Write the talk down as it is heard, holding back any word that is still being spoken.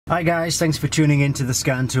Hi guys, thanks for tuning into the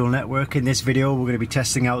Scan Tool Network. In this video we're going to be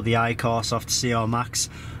testing out the iCarsoft CR Max.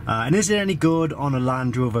 And is it any good on a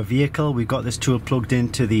Land Rover vehicle? We've got this tool plugged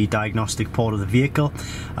into the diagnostic port of the vehicle.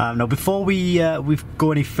 Now before we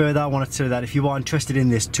go any further, I want to tell you that if you are interested in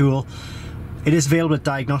this tool, it is available at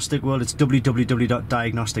Diagnostic World. It's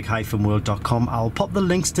www.diagnostic-world.com. I'll pop the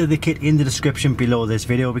links to the kit in the description below this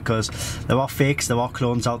video because there are fakes, there are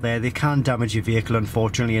clones out there. They can damage your vehicle,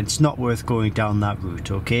 unfortunately, and it's not worth going down that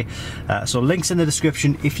route, okay? So links in the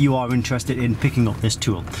description if you are interested in picking up this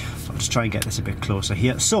tool. I'll just try and get this a bit closer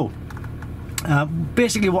here. So,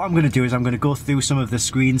 basically what I'm going to do is I'm going to go through some of the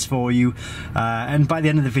screens for you, and by the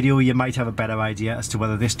end of the video you might have a better idea as to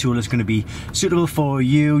whether this tool is going to be suitable for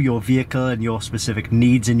you, your vehicle, and your specific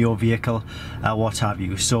needs in your vehicle, what have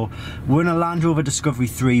you. So we're in a Land Rover Discovery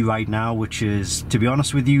 3 right now, which is, to be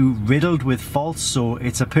honest with you, riddled with faults, so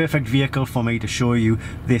it's a perfect vehicle for me to show you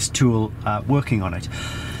this tool working on it.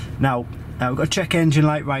 Now we've got a check engine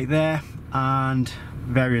light right there and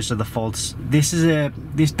various other faults. This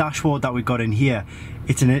dashboard that we got in here,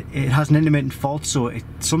 it has an intermittent fault, so it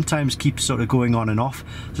sometimes keeps sort of going on and off,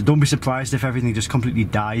 so don't be surprised if everything just completely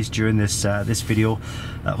dies during this video.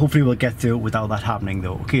 Hopefully we'll get through it without that happening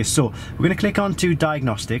though. Okay, so we're going to click on to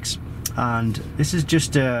diagnostics, and this is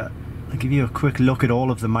just I'll give you a quick look at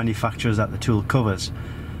all of the manufacturers that the tool covers.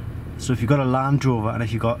 So if you've got a Land Rover and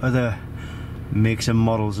if you've got other makes and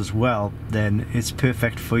models as well, then it's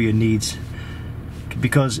perfect for your needs,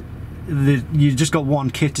 because you just got one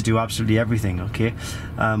kit to do absolutely everything, okay?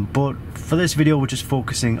 But for this video we're just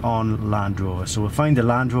focusing on Land Rover, so we'll find the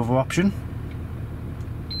Land Rover option.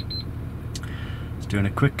 Just doing a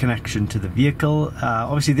quick connection to the vehicle.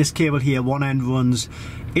 Obviously this cable here, one end runs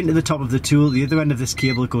into the top of the tool, the other end of this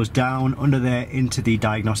cable goes down under there into the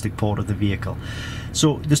diagnostic port of the vehicle.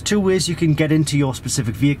 So there's two ways you can get into your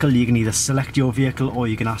specific vehicle. You can either select your vehicle or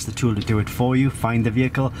you can ask the tool to do it for you, find the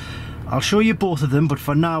vehicle. I'll show you both of them, but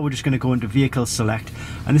for now we're just going to go into Vehicle Select,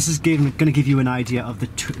 and this is going to give you an idea of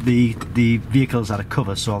the vehicles that it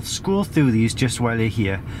covers. So I'll scroll through these just while you're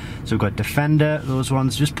here. So we've got Defender, those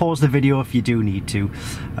ones. Just pause the video if you do need to,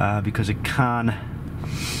 because there can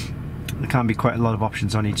be quite a lot of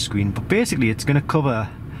options on each screen. But basically it's going to cover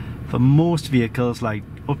for most vehicles like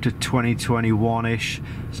up to 2021-ish,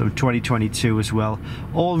 some 2022 as well.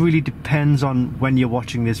 All really depends on when you're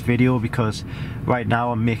watching this video, because right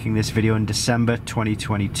now I'm making this video in December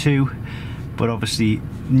 2022, but obviously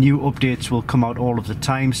new updates will come out all of the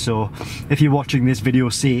time. So if you're watching this video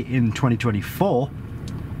say in 2024,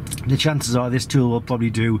 the chances are this tool will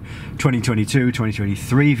probably do 2022,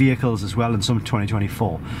 2023 vehicles as well, and some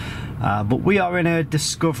 2024. But we are in a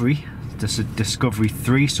Discovery. This is Discovery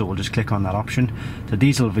 3, so we'll just click on that option. The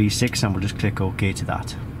diesel V6, and we'll just click OK to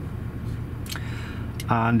that.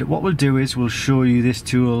 And what we'll do is we'll show you this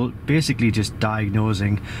tool basically just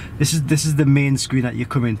diagnosing. This is the main screen that you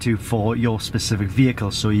come into for your specific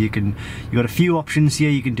vehicle. So you've got a few options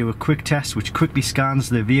here. You can do a quick test, which quickly scans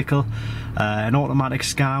the vehicle, an automatic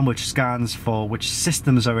scan, which scans for which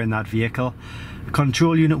systems are in that vehicle, a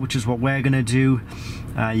control unit, which is what we're going to do.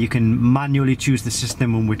 You can manually choose the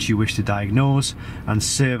system in which you wish to diagnose, and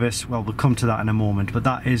service, well, we'll come to that in a moment, but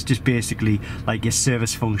that is just basically like your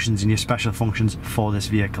service functions and your special functions for this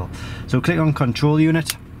vehicle. So click on control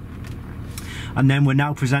unit, and then we're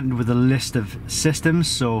now presented with a list of systems.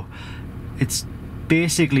 So it's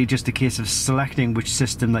basically just a case of selecting which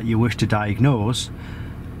system that you wish to diagnose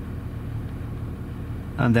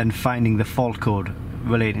and then finding the fault code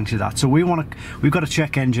relating to that. So we've got a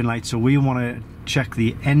check engine light, so we want to check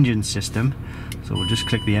the engine system. So we'll just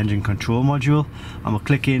click the engine control module, and we'll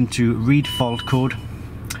click into read fault code.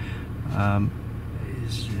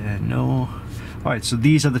 No. Alright, so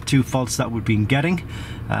these are the two faults that we've been getting,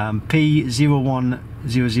 P010036,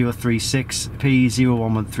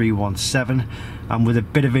 P011317, and with a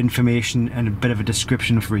bit of information and a bit of a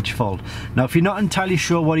description for each fault. Now if you're not entirely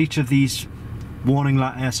sure what each of these warning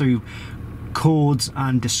codes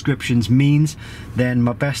and descriptions means, then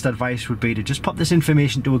my best advice would be to just pop this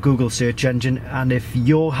information to a Google search engine, and if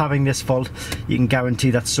you're having this fault, you can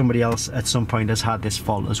guarantee that somebody else at some point has had this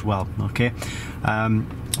fault as well, okay?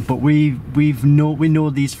 But we know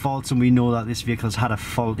these faults, and we know that this vehicle has had a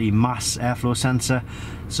faulty mass airflow sensor,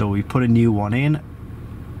 so we put a new one in.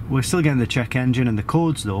 We're still getting the check engine and the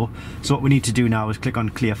codes though, so what we need to do now is click on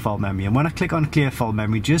clear fault memory, and when I click on clear fault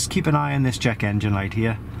memory, just keep an eye on this check engine light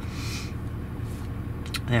here.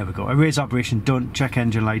 There we go, erase operation done, check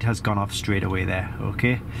engine light has gone off straight away there,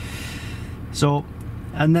 okay? So,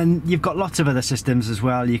 and then you've got lots of other systems as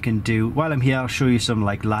well you can do. While I'm here, I'll show you some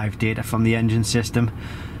like live data from the engine system.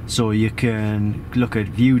 So you can look at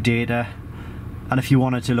view data, And if you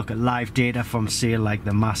wanted to look at live data from, say, like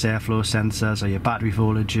the mass airflow sensors or your battery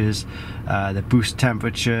voltages, the boost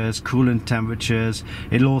temperatures, coolant temperatures,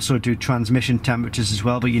 it'll also do transmission temperatures as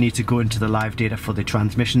well, but you need to go into the live data for the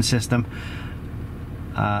transmission system.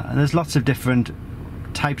 And there's lots of different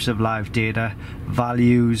types of live data,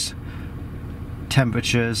 values,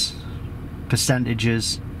 temperatures,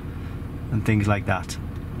 percentages, and things like that.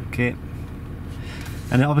 Okay.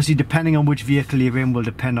 And obviously, depending on which vehicle you're in will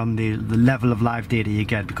depend on the level of live data you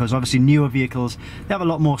get, because obviously newer vehicles, they have a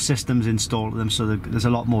lot more systems installed with them, so there's a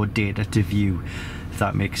lot more data to view, if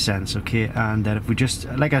that makes sense. Okay, and then if we just,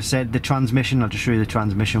 like I said, the transmission, I'll just show you the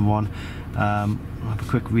transmission one. I'll have a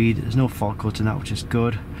quick read. There's no fault codes in that, which is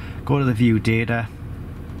good. Go to the view data,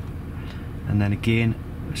 and then again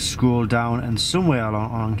scroll down, and somewhere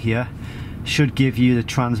along here should give you the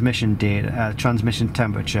transmission data, transmission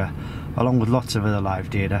temperature, along with lots of other live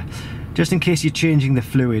data, just in case you're changing the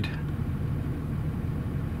fluid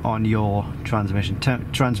on your transmission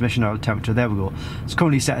oil temperature. There we go. It's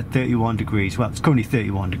currently set at 31 degrees. Well, it's currently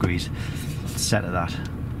 31 degrees. It's set at that.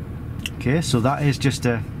 Okay, so that is just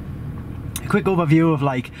a quick overview of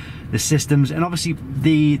like the systems, and obviously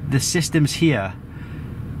the systems here,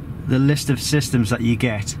 the list of systems that you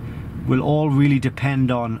get, will all really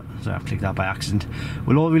depend on, sorry, I clicked that by accident,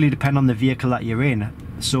 will all really depend on the vehicle that you're in.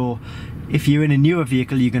 So if you're in a newer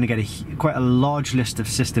vehicle, you're going to get quite a large list of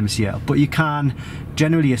systems here, but you can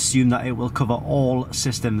generally assume that it will cover all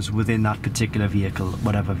systems within that particular vehicle,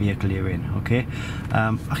 whatever vehicle you're in. Okay.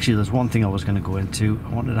 Actually, there's one thing I was going to go into. I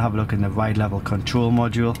wanted to have a look in the ride level control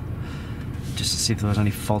module, just to see if there was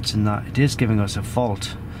any faults in that. It is giving us a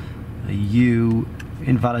fault.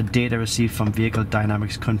 Invalid data received from vehicle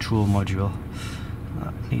dynamics control module.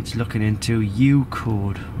 That needs looking into. U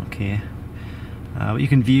code. Okay. You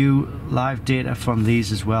can view live data from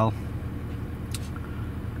these as well.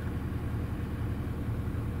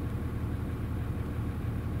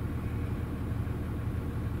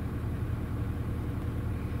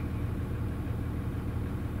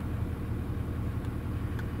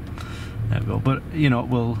 There we go. But you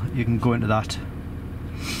know, you can go into that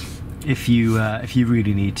if you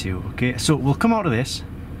really need to. Okay, so we'll come out of this,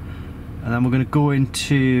 and then we're going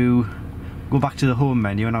to go back to the home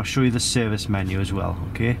menu, and I'll show you the service menu as well.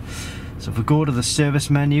 Okay, so if we go to the service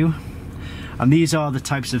menu, and these are the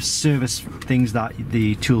types of service things that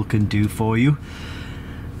the tool can do for you.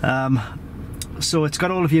 So it's got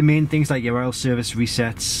all of your main things like your oil service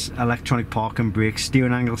resets, electronic park and brake,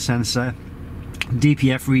 steering angle sensor,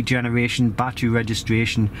 DPF regeneration, battery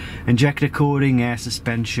registration, injector coding, air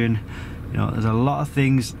suspension. You know, there's a lot of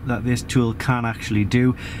things that this tool can actually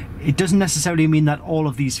do. It doesn't necessarily mean that all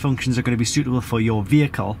of these functions are going to be suitable for your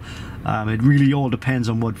vehicle. It really all depends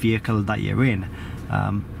on what vehicle that you're in.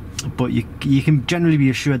 But you can generally be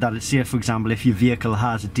assured that, say for example, if your vehicle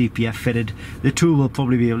has a DPF fitted, the tool will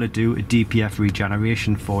probably be able to do a DPF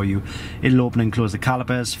regeneration for you. It'll open and close the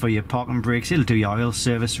calipers for your parking brakes, it'll do your oil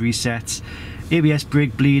service resets, ABS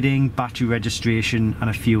brake bleeding, battery registration, and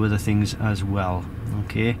a few other things as well.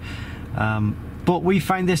 Okay, but we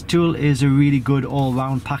find this tool is a really good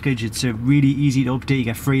all-round package. It's a really easy to update. You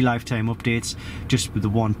get free lifetime updates just with the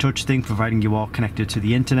one touch thing, providing you are connected to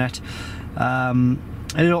the internet.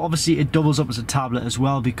 And obviously it doubles up as a tablet as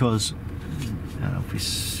well, because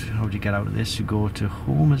how do you get out of this? You go to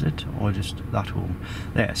home, is it, or just that home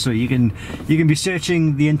there? So you can be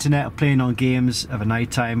searching the internet or playing on games of a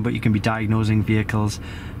night time, but you can be diagnosing vehicles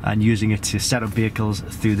and using it to set up vehicles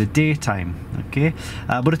through the daytime. Okay,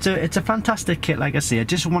 but it's a fantastic kit. Like I say, I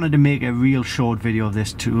just wanted to make a real short video of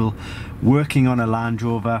this tool working on a Land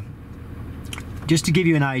Rover, just to give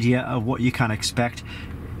you an idea of what you can expect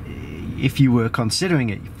if you were considering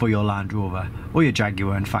it for your Land Rover, or your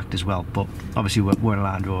Jaguar in fact as well, but obviously we're in a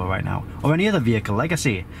Land Rover right now, or any other vehicle. Like I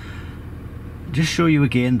say, just show you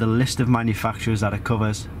again the list of manufacturers that it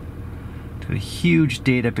covers. It's got a huge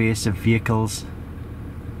database of vehicles,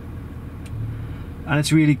 and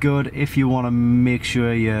it's really good if you want to make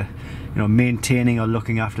sure you're maintaining or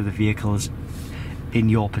looking after the vehicles in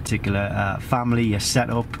your particular family, your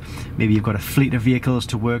setup. Maybe you've got a fleet of vehicles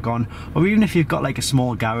to work on, or even if you've got like a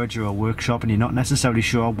small garage or a workshop and you're not necessarily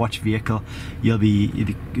sure which vehicle you'll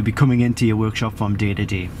be coming into your workshop from day to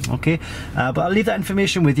day. Okay, but I'll leave that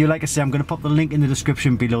information with you. Like I say, I'm going to pop the link in the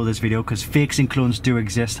description below this video, because fakes and clones do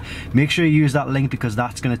exist. Make sure you use that link, because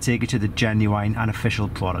that's going to take you to the genuine and official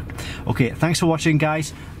product. Okay, thanks for watching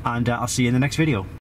guys, and I'll see you in the next video.